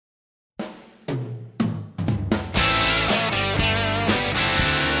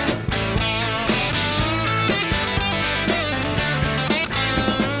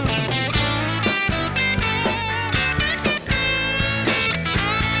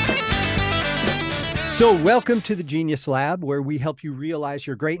So welcome to the Genius Lab, where we help you realize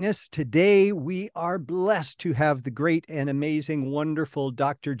your greatness. Today, we are blessed to have the great and amazing, wonderful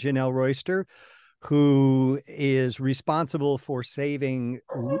Dr. Janelle Royster, who is responsible for saving,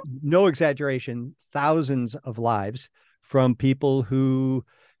 no exaggeration, thousands of lives from people who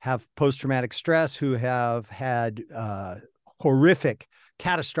have post-traumatic stress, who have had horrific,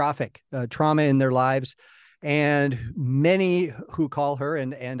 catastrophic trauma in their lives. And many who call her,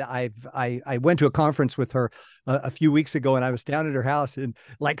 and I went to a conference with her a few weeks ago, and I was down at her house, and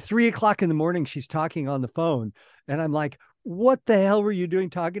like 3 o'clock in the morning, she's talking on the phone, and I'm like, "What the hell were you doing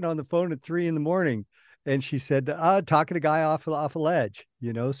talking on the phone at 3 in the morning?" And she said, "Talking to a guy off a ledge.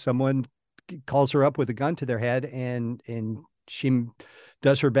 You know, someone calls her up with a gun to their head, and she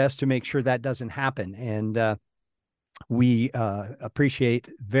does her best to make sure that doesn't happen." And we appreciate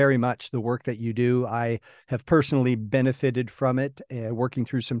very much the work that you do. I have personally benefited from it, working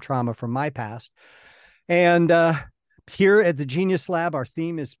through some trauma from my past. And here at the Genius Lab, our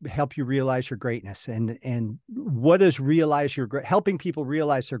theme is help you realize your greatness. And what is helping people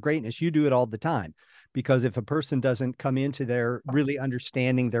realize their greatness? You do it all the time, because if a person doesn't come into their really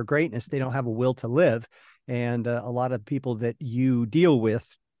understanding their greatness, they don't have a will to live. And a lot of people that you deal with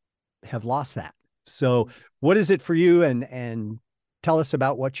have lost that. So what is it for you? And tell us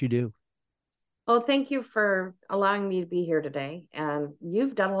about what you do. Well, thank you for allowing me to be here today. And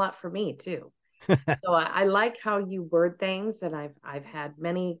you've done a lot for me too. So I like how you word things, and I've had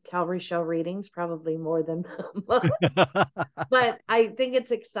many Calvary Show readings, probably more than most. But I think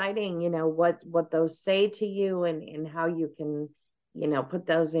it's exciting, what those say to you and how you can, put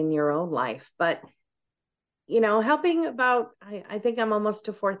those in your own life. But helping about, I think I'm almost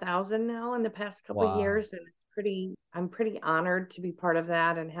to 4,000 now in the past couple of years. And I'm pretty honored to be part of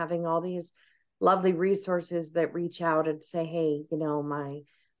that, and having all these lovely resources that reach out and say, hey,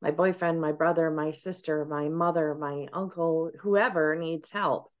 my boyfriend, my brother, my sister, my mother, my uncle, whoever needs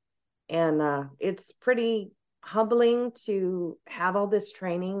help. And it's pretty humbling to have all this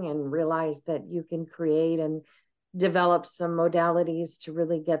training and realize that you can create and develop some modalities to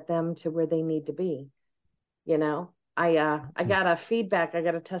really get them to where they need to be. I got I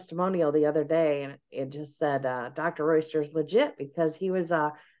got a testimonial the other day, and it just said, Dr. Royster is legit, because he was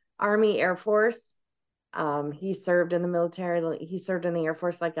Army Air Force. He served in the military. He served in the Air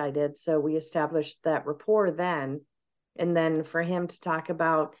Force like I did. So we established that rapport then. And then for him to talk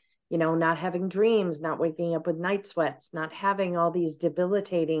about, not having dreams, not waking up with night sweats, not having all these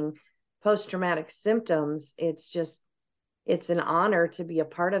debilitating post-traumatic symptoms, it's an honor to be a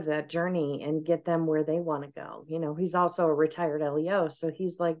part of that journey and get them where they want to go. He's also a retired LEO. So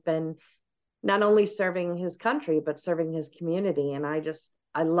he's been not only serving his country, but serving his community. And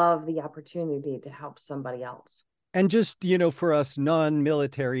I love the opportunity to help somebody else. And just, for us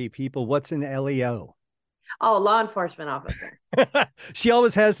non-military people, what's an LEO? Oh, law enforcement officer. She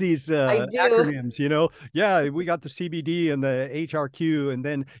always has these acronyms, Yeah, we got the CBD and the HRQ, and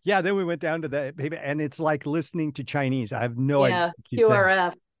then we went down to the, and it's like listening to Chinese. I have no idea.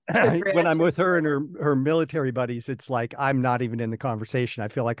 QRF. When I'm with her and her military buddies, it's like I'm not even in the conversation. I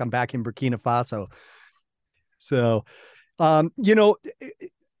feel like I'm back in Burkina Faso. So,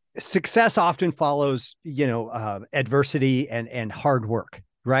 success often follows, adversity and hard work,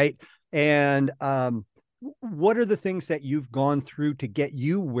 right? And what are the things that you've gone through to get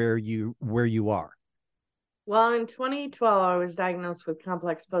you where you are? Well, in 2012, I was diagnosed with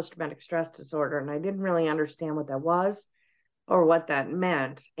complex post-traumatic stress disorder, and I didn't really understand what that was or what that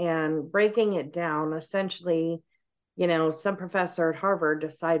meant. And breaking it down, essentially, some professor at Harvard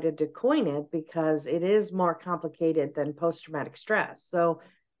decided to coin it because it is more complicated than post-traumatic stress. So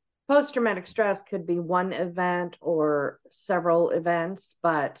post-traumatic stress could be one event or several events,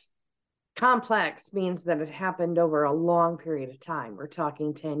 but complex means that it happened over a long period of time. We're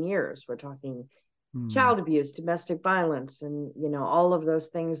talking 10 years. We're talking child abuse, domestic violence, and, all of those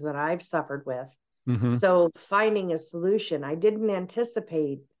things that I've suffered with. Mm-hmm. So finding a solution, I didn't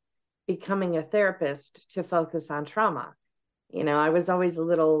anticipate becoming a therapist to focus on trauma. I was always a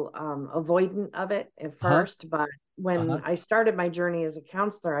little avoidant of it at first, but when I started my journey as a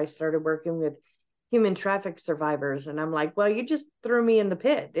counselor, I started working with human traffic survivors. And I'm like, well, you just threw me in the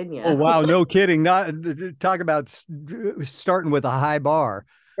pit, didn't you? Oh, wow. No kidding. Not talk about starting with a high bar.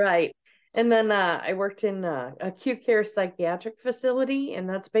 Right. And then I worked in a acute care psychiatric facility, and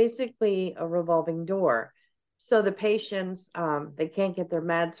that's basically a revolving door. So the patients, they can't get their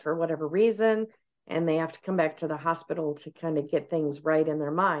meds for whatever reason, and they have to come back to the hospital to kind of get things right in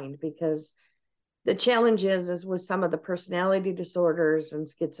their mind, because the challenge is with some of the personality disorders and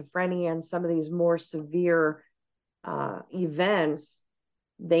schizophrenia and some of these more severe events,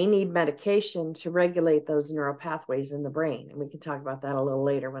 they need medication to regulate those neural pathways in the brain. And we can talk about that a little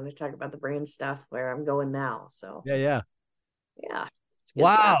later when I talk about the brain stuff where I'm going now. So Yeah. yeah. Good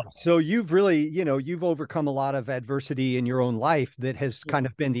Wow. stuff. So you've really, you've overcome a lot of adversity in your own life that has Yeah. kind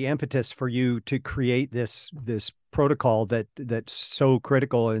of been the impetus for you to create this protocol that's so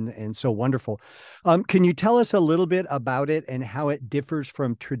critical and so wonderful. Can you tell us a little bit about it and how it differs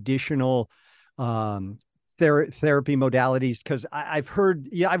from traditional um, therapy modalities? Because I've heard,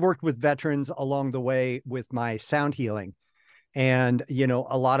 I've worked with veterans along the way with my sound healing. And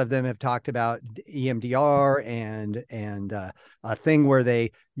a lot of them have talked about EMDR and a thing where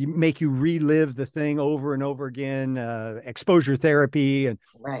they make you relive the thing over and over again, exposure therapy. And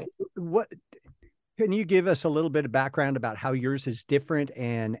Right. what can you give us a little bit of background about how yours is different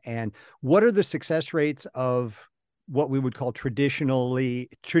and what are the success rates of what we would call traditionally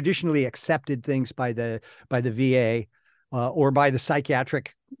accepted things by the VA or by the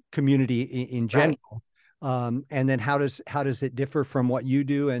psychiatric community in general? Right. And then how does it differ from what you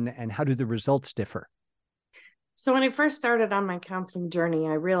do, and how do the results differ? So when I first started on my counseling journey,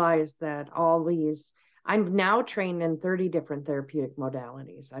 I realized that I'm now trained in 30 different therapeutic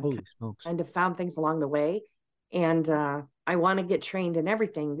modalities. I've Holy smokes. kind of found things along the way. And I want to get trained in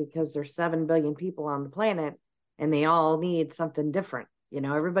everything because there's 7 billion people on the planet and they all need something different.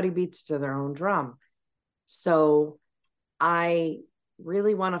 Everybody beats to their own drum. So I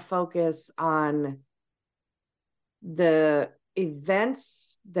really want to focus on the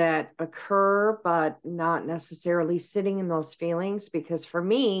events that occur, but not necessarily sitting in those feelings. Because for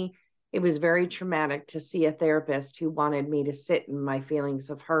me, it was very traumatic to see a therapist who wanted me to sit in my feelings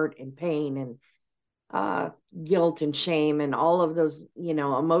of hurt and pain and guilt and shame and all of those,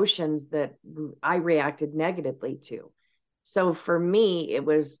 emotions that I reacted negatively to. So for me,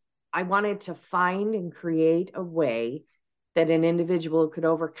 I wanted to find and create a way that an individual could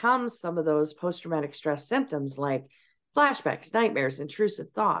overcome some of those post-traumatic stress symptoms like flashbacks, nightmares, intrusive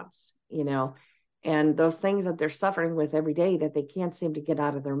thoughts, and those things that they're suffering with every day that they can't seem to get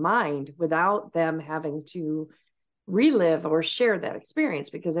out of their mind without them having to relive or share that experience.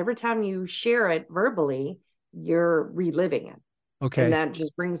 Because every time you share it verbally, you're reliving it. Okay. And that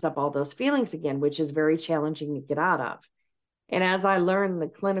just brings up all those feelings again, which is very challenging to get out of. And as I learned the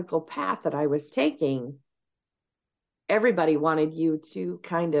clinical path that I was taking, everybody wanted you to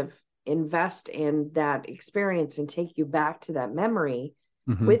kind of invest in that experience and take you back to that memory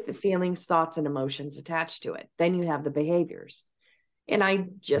with the feelings, thoughts, and emotions attached to it. Then you have the behaviors. And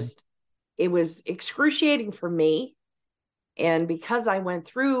it was excruciating for me. And because I went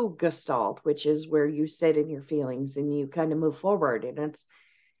through Gestalt, which is where you sit in your feelings and you kind of move forward, and it's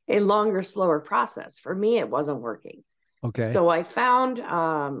a longer, slower process. For me, it wasn't working. Okay. So I found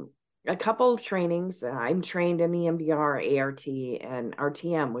a couple of trainings. I'm trained in EMDR, ART, and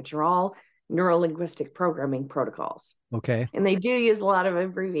RTM, which are all neuro-linguistic programming protocols. Okay. And they do use a lot of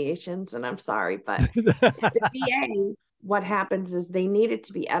abbreviations, and I'm sorry, but the VA, what happens is they need it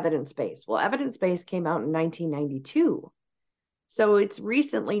to be evidence-based. Well, evidence-based came out in 1992. So it's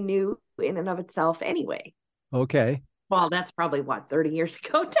recently new in and of itself anyway. Okay. Well, that's probably 30 years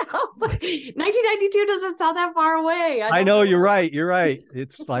ago now. 1992 doesn't sound that far away. I know, you're right. You're right.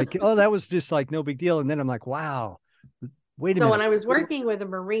 It's like, oh, that was just like no big deal. And then I'm like, wow, wait a minute. So when I was working with a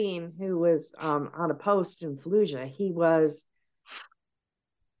Marine who was on a post in Fallujah,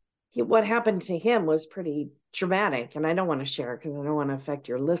 what happened to him was pretty traumatic. And I don't want to share because I don't want to affect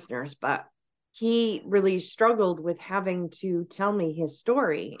your listeners, but he really struggled with having to tell me his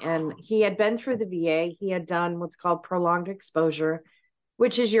story. And he had been through the VA. He had done what's called prolonged exposure,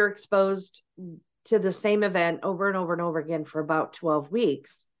 which is you're exposed to the same event over and over and over again for about 12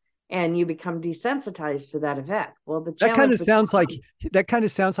 weeks. And you become desensitized to that event. Well, the challenge that kind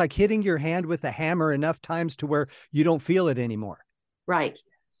of sounds like hitting your hand with a hammer enough times to where you don't feel it anymore. Right.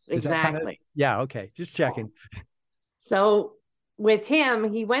 Exactly. Yeah. Okay. Just checking. So with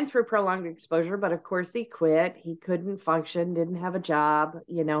him, he went through prolonged exposure, but of course he quit. He couldn't function, didn't have a job.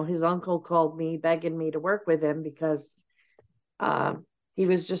 His uncle called me begging me to work with him because he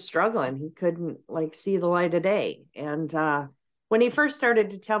was just struggling. He couldn't see the light of day. And when he first started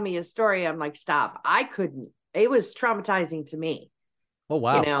to tell me his story, I'm like, stop. I couldn't. It was traumatizing to me. Oh,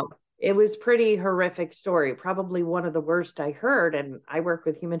 wow. It was pretty horrific story, probably one of the worst I heard. And I work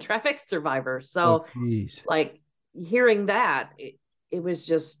with human traffic survivors. So hearing that, it was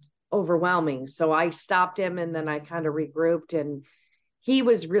just overwhelming. So I stopped him and then I kind of regrouped, and he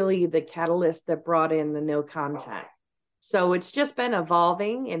was really the catalyst that brought in the no content. So it's just been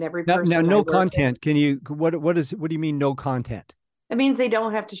evolving in every person. Now no content. Can you, what do you mean no content? It means they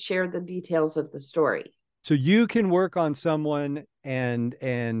don't have to share the details of the story. So you can work on someone and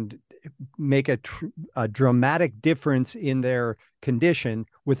make a dramatic difference in their condition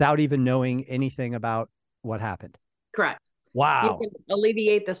without even knowing anything about what happened. Correct. You Wow. can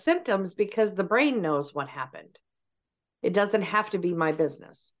alleviate the symptoms because the brain knows what happened. It doesn't have to be my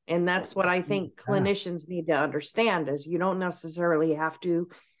business. And that's what I think Yeah. clinicians need to understand is you don't necessarily have to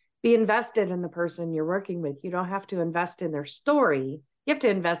be invested in the person you're working with. You don't have to invest in their story. You have to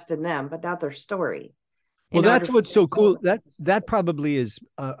invest in them, but not their story Well, in order that's for what's so cool. them That probably is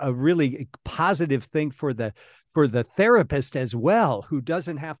a really positive thing for the therapist as well, who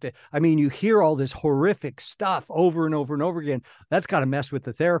doesn't have to. I mean, you hear all this horrific stuff over and over and over again. That's got to mess with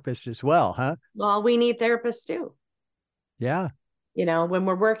the therapist as well, huh? well, we need therapists too. Yeah. When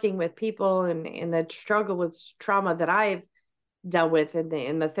we're working with people and in the struggle with trauma that I've dealt with and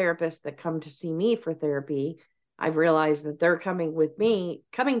the therapists that come to see me for therapy, I've realized that they're coming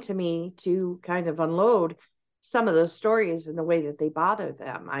to me to kind of unload some of those stories and the way that they bother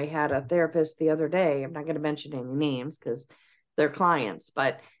them. I had a therapist the other day, I'm not going to mention any names because they're clients,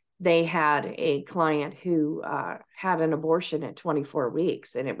 but they had a client who had an abortion at 24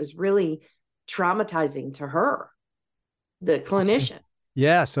 weeks, and it was really traumatizing to her, the clinician.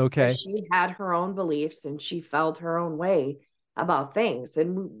 Yes. Okay. She had her own beliefs and she felt her own way about things.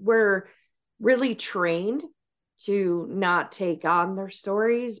 And we're really trained to not take on their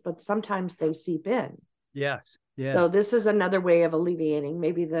stories, but sometimes they seep in. Yes. So Yes. this is another way of alleviating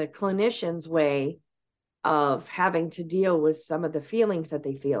maybe the clinician's way of having to deal with some of the feelings that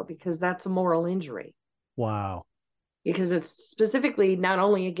they feel, because that's a moral injury. Wow. Because it's specifically not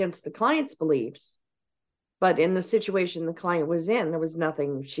only against the client's beliefs, but in the situation the client was in, there was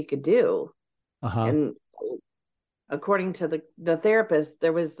nothing she could do. Uh-huh. And according to the therapist,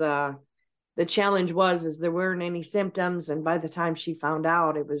 there was the challenge is there weren't any symptoms, and by the time she found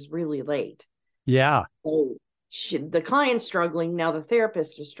out, it was really late. Yeah. So the client's struggling now, the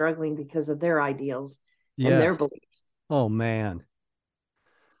therapist is struggling because of their ideals and their Yes. beliefs. Oh man.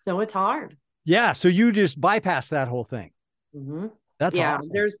 So it's hard. Yeah. So you just bypass that whole thing. Mm-hmm. That's Yeah, awesome.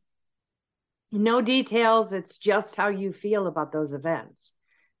 there's no details. It's just how you feel about those events.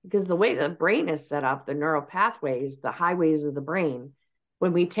 Because the way the brain is set up, the neural pathways, the highways of the brain,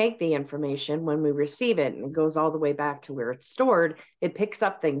 when we take the information, when we receive it, and it goes all the way back to where it's stored, it picks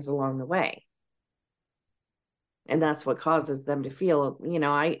up things along the way. And that's what causes them to feel,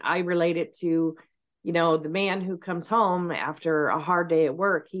 I relate it to, the man who comes home after a hard day at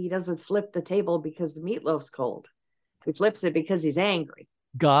work. He doesn't flip the table because the meatloaf's cold. He flips it because he's angry.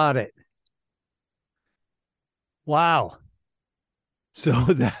 Got it. Wow. So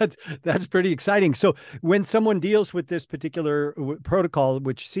that's pretty exciting. So when someone deals with this particular protocol,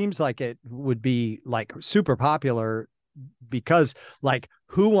 which seems like it would be like super popular, because like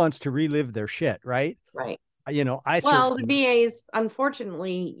who wants to relive their shit, right? Right. I Well, the certainly. VAs,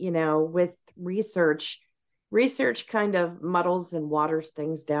 unfortunately, with research kind of muddles and waters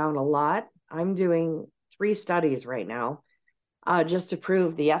things down a lot. I'm doing 3 studies right now, just to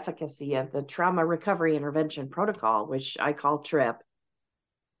prove the efficacy of the trauma recovery intervention protocol, which I call TRIP.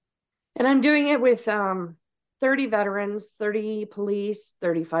 And I'm doing it with 30 veterans, 30 police,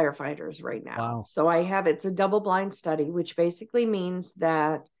 30 firefighters right now. Wow. So it's a double blind study, which basically means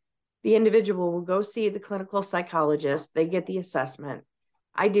that the individual will go see the clinical psychologist. They get the assessment.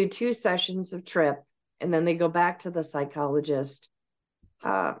 I do 2 sessions of TRIP, and then they go back to the psychologist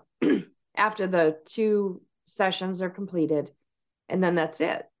uh, after the 2 sessions are completed. And then that's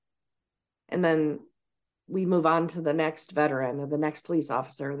it. And then we move on to the next veteran or the next police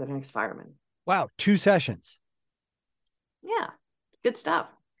officer, or the next fireman. Wow. 2 sessions. Yeah, good stuff.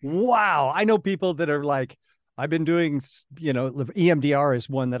 Wow. I know people that are like, I've been doing, EMDR is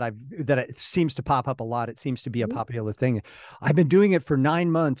one that it seems to pop up a lot. It seems to be a popular thing. I've been doing it for 9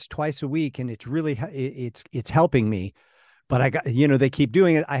 months, twice a week, and it's really, it's helping me. But I got, they keep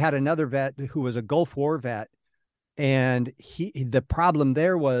doing it. I had another vet who was a Gulf War vet, and the problem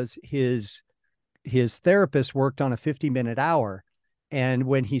there was his therapist worked on a 50-minute hour. And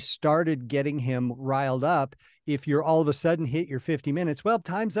when he started getting him riled up, if you're all of a sudden hit your 50 minutes, well,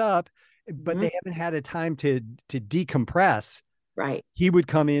 time's up, but they haven't had a time to decompress. Right. He would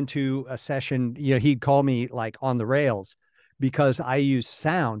come into a session, he'd call me like on the rails because I use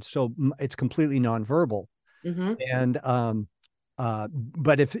sound. So it's completely nonverbal. Mm-hmm. And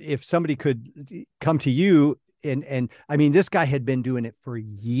but if somebody could come to you and I mean, this guy had been doing it for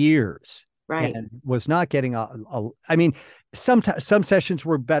years. Right. And was not getting I mean, some sessions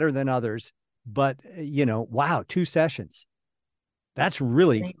were better than others, but wow, 2 sessions. That's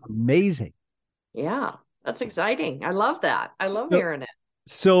really amazing. Yeah, that's exciting. I love that. I love So, hearing it.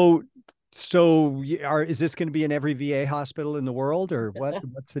 so So is this going to be in every VA hospital in the world, or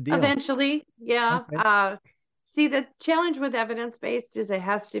what's the deal? Eventually, yeah. Okay. See, the challenge with evidence-based is it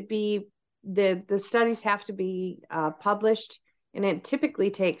has to be the studies have to be published, and it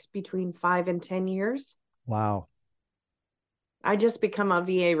typically takes between 5 and 10 years. Wow. I just become a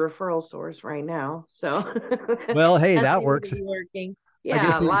VA referral source right now, so Well, hey, that that seems to works. be working. I guess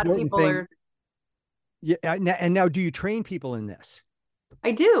Yeah, a the lot of important people thing. are. Yeah. And now, do you train people in this?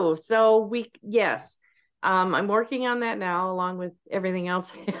 I do. So yes. I'm working on that now, along with everything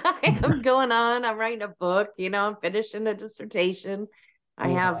else I have going on. I'm writing a book, I'm finishing a dissertation. I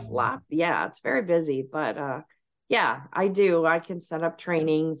have Wow. lot, yeah, it's very busy, but yeah, I do. I can set up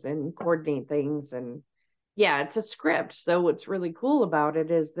trainings and coordinate things, and yeah, it's a script. So what's really cool about it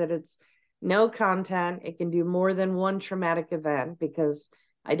is that it's no content. It can do more than one traumatic event, because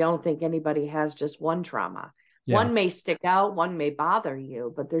I don't think anybody has just one trauma. Yeah. One may stick out, one may bother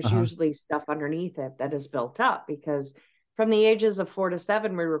you, but there's Uh-huh. usually stuff underneath it that is built up, because from the ages of 4 to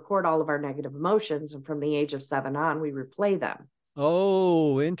 7, we record all of our negative emotions. And from the age of 7 on, we replay them.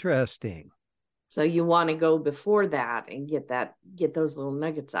 Oh, interesting. So you want to go before that and get those little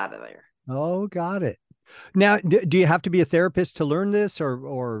nuggets out of there. Oh, got it. Now, do you have to be a therapist to learn this,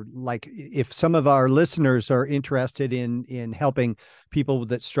 or like if some of our listeners are interested in helping people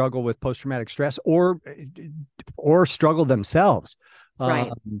that struggle with post-traumatic stress or struggle themselves?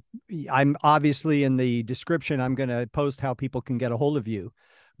 Right. I'm obviously in the description, I'm going to post how people can get a hold of you.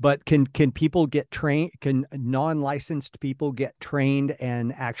 But can people get trained? Can non-licensed people get trained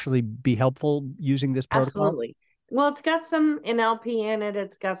and actually be helpful using this protocol? Absolutely. Well, it's got some NLP in it.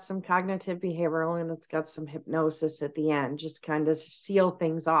 It's got some cognitive behavioral, and it's got some hypnosis at the end, just kind of seal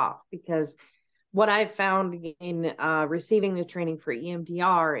things off. Because what I've found in receiving the training for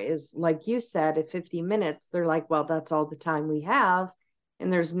EMDR is, like you said, at 50 minutes, they're like, well, that's all the time we have.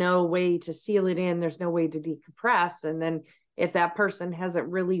 And there's no way to seal it in. There's no way to decompress. And then if that person hasn't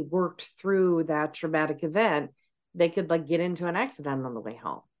really worked through that traumatic event, they could like get into an accident on the way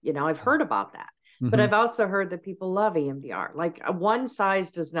home. I've heard about that. But Mm-hmm. I've also heard that people love EMDR. Like one size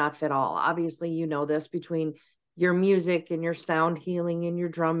does not fit all. Obviously, this between your music and your sound healing and your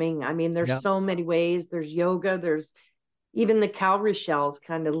drumming. I mean, there's Yeah. so many ways. There's yoga. There's even the cowrie shells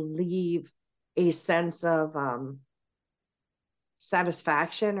kind of leave a sense of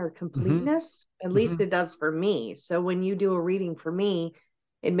satisfaction or Mm-hmm. completeness. At least Mm-hmm. it does for me. So when you do a reading for me,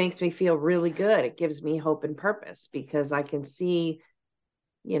 it makes me feel really good. It gives me hope and purpose, because I can see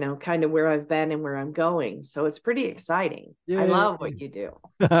kind of where I've been and where I'm going. So it's pretty exciting. I Yeah. love what you do.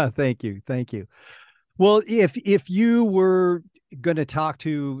 Thank you. Thank you. Well, if you were going to talk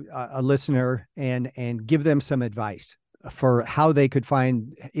to a listener and give them some advice for how they could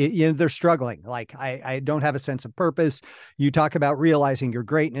find, they're struggling. Like I don't have a sense of purpose. You talk about realizing your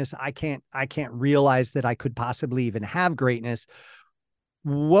greatness. I can't realize that I could possibly even have greatness.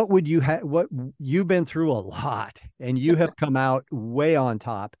 What would you have? What you've been through a lot, and you have come out way on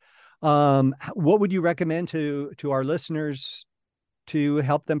top. What would you recommend to our listeners to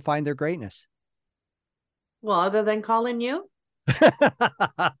help them find their greatness? Well, other than calling you,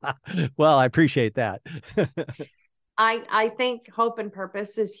 Well, I appreciate that. I think hope and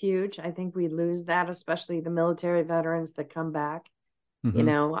purpose is huge. I think we lose that, especially the military veterans that come back. Hmm.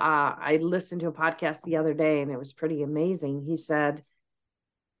 I listened to a podcast the other day, and it was pretty amazing. He said,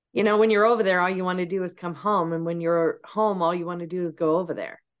 when you're over there, all you want to do is come home. And when you're home, all you want to do is go over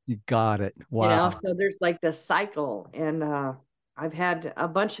there. You got it. Wow. So there's like this cycle. And I've had a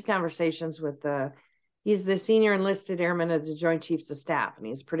bunch of conversations with he's the senior enlisted airman of the Joint Chiefs of Staff, and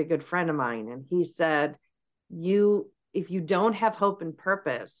he's a pretty good friend of mine. And he said, if you don't have hope and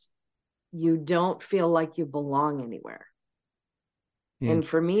purpose, you don't feel like you belong anywhere. And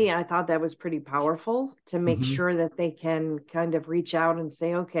for me, I thought that was pretty powerful, to make Mhm. sure that they can kind of reach out and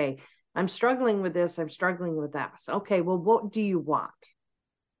say, okay, I'm struggling with this. I'm struggling with that. So, okay, well, what do you want?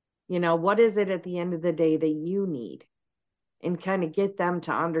 What is it at the end of the day that you need? And kind of get them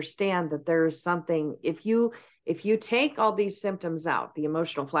to understand that there is something. If you take all these symptoms out, the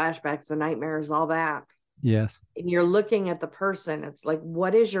emotional flashbacks, the nightmares, all that, Yes. and you're looking at the person, it's like,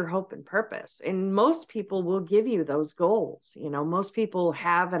 what is your hope and purpose? And most people will give you those goals. Most people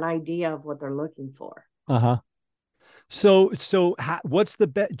have an idea of what they're looking for. Uh-huh. So what's the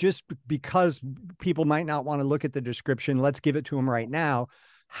best, just because people might not want to look at the description, let's give it to them right now.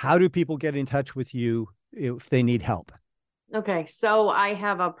 How do people get in touch with you if they need help? Okay, so I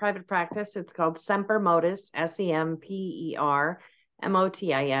have a private practice. It's called Semper Motis,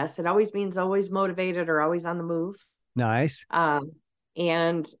 SEMPERMOTIS. It always means always motivated or always on the move. Nice.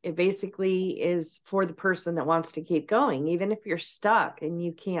 And it basically is for the person that wants to keep going, even if you're stuck and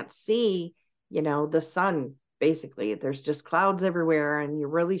you can't see, the sun. Basically, there's just clouds everywhere and you're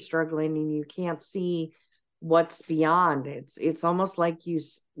really struggling and you can't see what's beyond. It's almost like you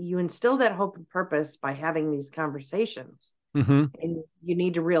instill that hope and purpose by having these conversations. Mm-hmm. And you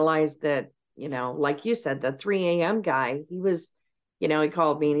need to realize that, like you said, the 3 a.m. guy, he was, he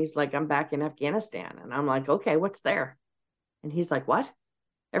called me and he's like, I'm back in Afghanistan. And I'm like, okay, what's there? And he's like, what?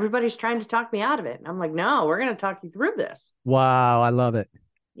 Everybody's trying to talk me out of it. And I'm like, no, we're going to talk you through this. Wow. I love it.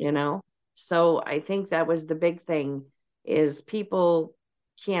 So I think that was the big thing, is people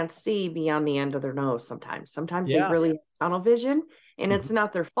can't see beyond the end of their nose sometimes. Sometimes they really have tunnel vision, and it's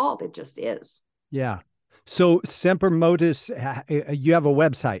not their fault. It just is. Yeah. So Semper Modus, you have a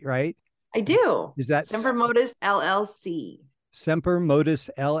website, right? I do. Is that Semper Modus LLC?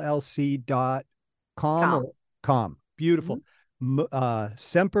 sempermodusllc.com or com? Beautiful.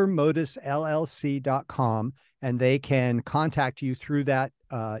 sempermodusllc.com, and they can contact you through that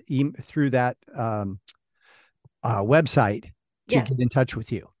website to get in touch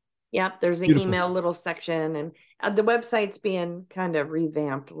with you. Yep, there's an email little section, and the website's being kind of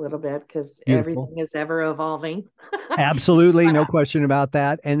revamped a little bit because everything is ever evolving. Absolutely, no question about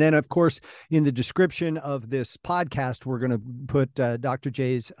that. And then, of course, in the description of this podcast, we're going to put Dr.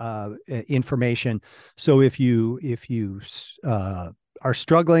 J's information. So if you are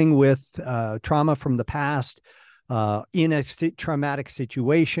struggling with trauma from the past, in a traumatic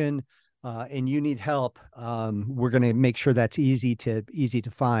situation, and you need help, we're going to make sure that's easy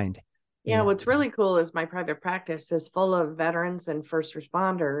to find. Yeah, what's really cool is my private practice is full of veterans and first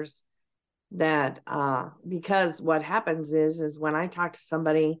responders that because what happens is when I talk to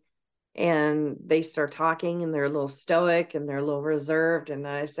somebody and they start talking and they're a little stoic and they're a little reserved, and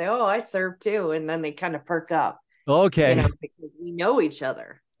I say, oh, I serve too, and then they kind of perk up. Okay. Because we know each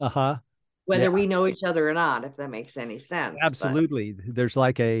other. Whether we know each other or not, if that makes any sense. Absolutely. There's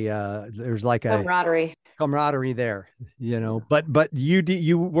like a camaraderie there, but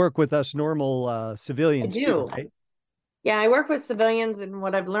you work with us normal civilians too, right? Yeah, I work with civilians, and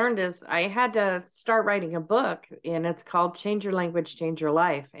what I've learned is I had to start writing a book, and it's called Change Your Language, Change Your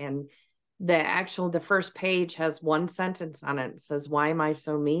Life. And the first page has one sentence on it. It says, why am I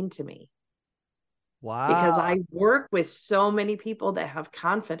so mean to me? Wow. Because I work with so many people that have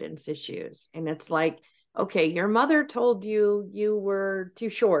confidence issues. And it's like, okay, your mother told you you were too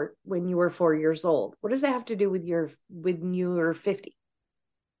short when you were 4 years old. What does that have to do with when you were 50?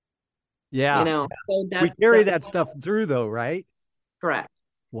 Yeah. So we carry that stuff through though, right? Correct.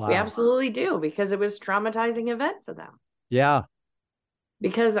 Wow. We absolutely do, because it was a traumatizing event for them. Yeah.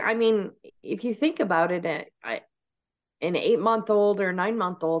 Because I mean, if you think about it, an 8-month-old or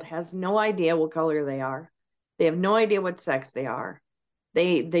 9-month-old has no idea what color they are. They have no idea what sex they are.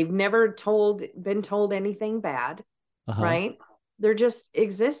 They've never been told anything bad, right? They're just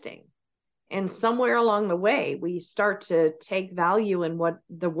existing. And somewhere along the way, we start to take value in what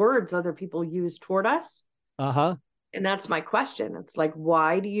the words other people use toward us. And that's my question. It's like,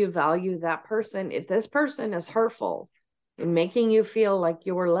 why do you value that person? If this person is hurtful and making you feel like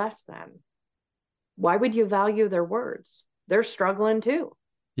you're less than, why would you value their words? They're struggling too.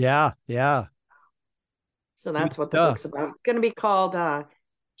 Yeah. Yeah. So that's what the book's about. It's going to be called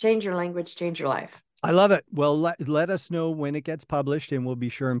Change Your Language, Change Your Life. I love it. Well, let us know when it gets published, and we'll be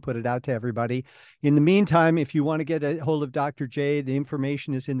sure and put it out to everybody. In the meantime, if you want to get a hold of Dr. J, the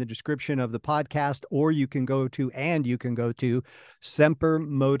information is in the description of the podcast, or you can go to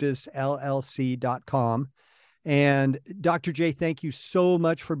sempermodusllc.com. And Dr. J, thank you so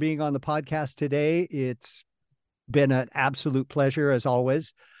much for being on the podcast today. It's been an absolute pleasure as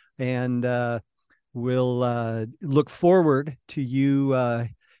always. And we'll look forward to you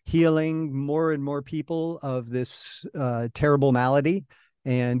healing more and more people of this terrible malady.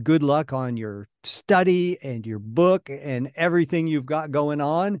 And good luck on your study and your book and everything you've got going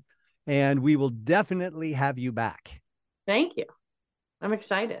on. And we will definitely have you back. Thank you. I'm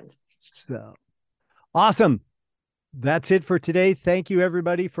excited. So awesome. That's it for today. Thank you,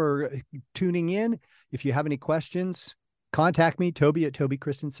 everybody, for tuning in. If you have any questions, contact me, Toby at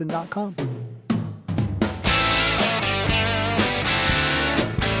tobychristensen.com.